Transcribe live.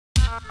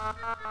Science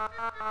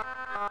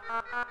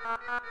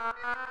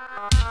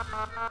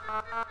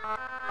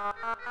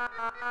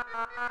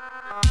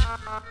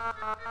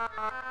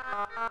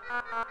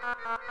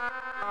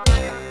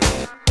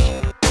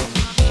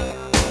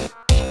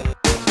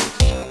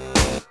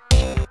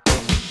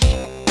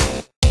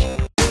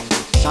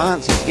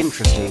is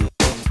interesting.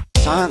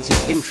 Science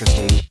is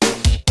interesting.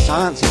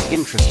 Science is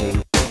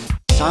interesting.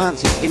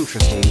 Science is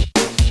interesting.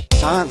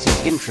 Science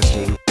is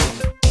interesting.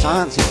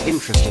 Science is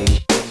interesting.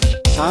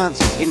 Science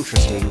is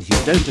interesting. If you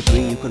don't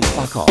agree, you can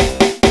fuck off.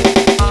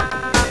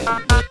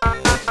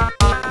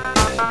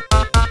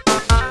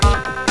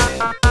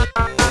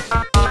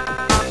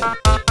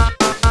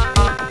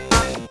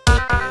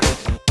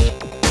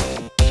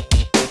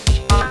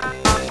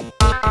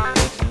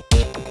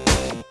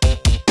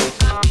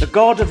 The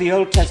God of the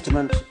Old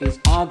Testament is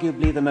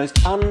arguably the most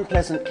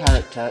unpleasant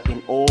character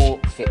in all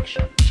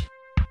fiction.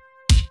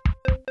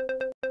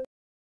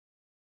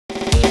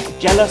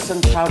 Jealous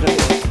and proud of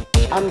it,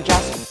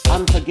 unjust,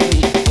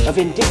 unforgiving, a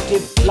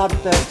vindictive,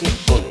 bloodthirsty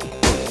bully.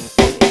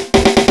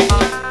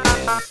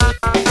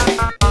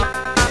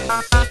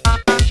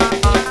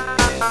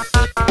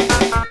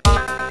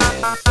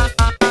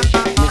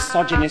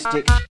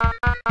 Misogynistic,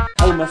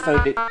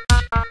 homophobic,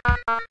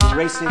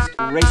 racist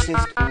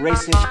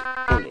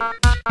bully.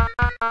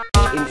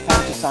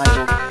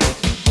 Infanticidal,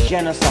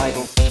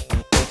 genocidal,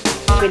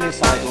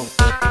 filicidal,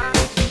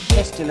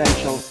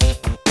 pestilential,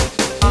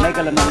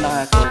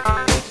 megalomaniacal,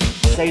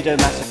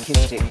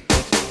 sadomasochistic,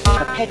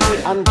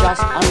 perpetually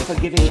unjust,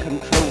 unforgiving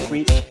control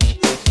freak,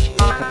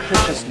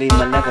 capriciously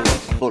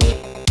malevolent bully.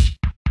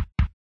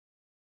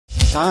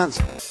 Science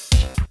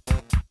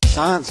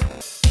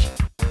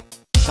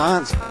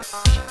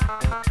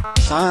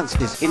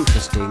is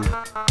interesting.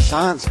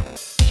 Science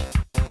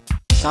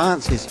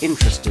is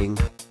interesting.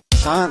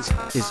 Science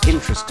is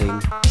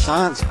interesting.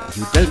 Science, if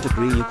you don't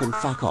agree, you can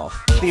fuck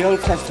off. The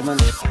Old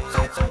Testament,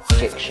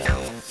 fiction.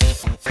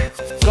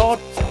 God,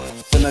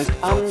 the most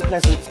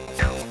unpleasant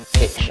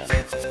fiction.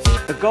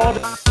 The God,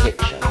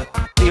 fiction.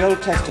 The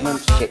Old Testament,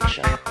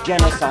 fiction.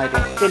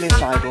 Genocidal,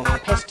 filicidal,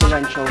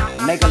 pestilential,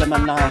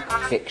 megalomaniac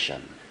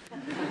fiction.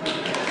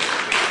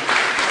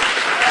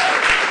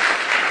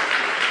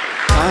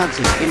 Science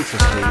is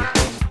interesting.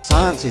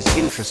 Science is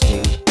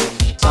interesting.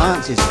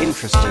 Science is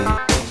interesting.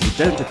 If you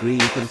don't agree,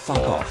 you can fuck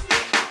off.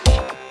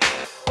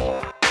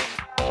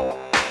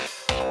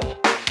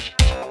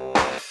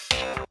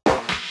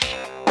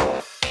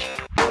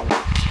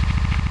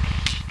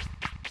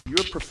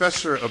 You're a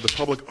professor of the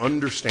public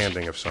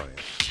understanding of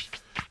science,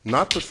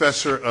 not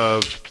professor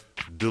of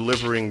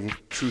delivering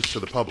truth to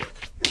the public.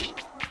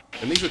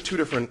 And these are two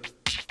different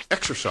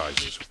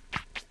exercises.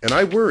 And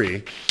I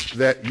worry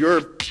that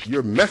your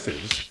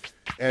methods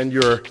and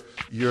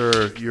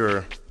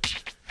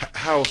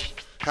how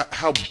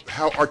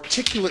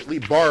articulately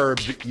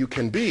barbed you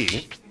can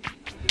be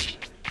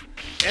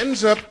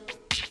ends up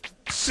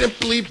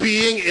simply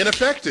being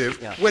ineffective.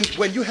 Yeah.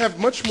 when you have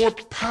much more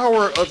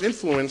power of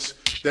influence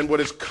than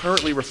what is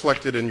currently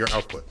reflected in your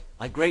output.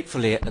 I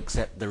gratefully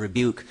accept the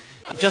rebuke.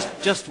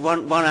 Just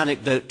one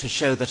anecdote to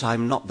show that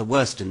I'm not the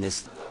worst in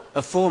this.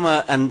 A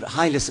former and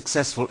highly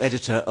successful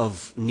editor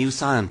of New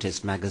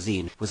Scientist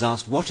magazine was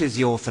asked, "What is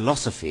your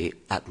philosophy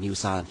at New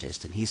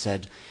Scientist?" And he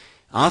said,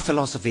 "Our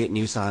philosophy at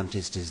New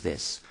Scientist is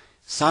this: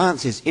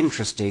 science is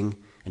interesting,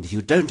 and if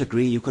you don't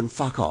agree, you can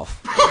fuck off."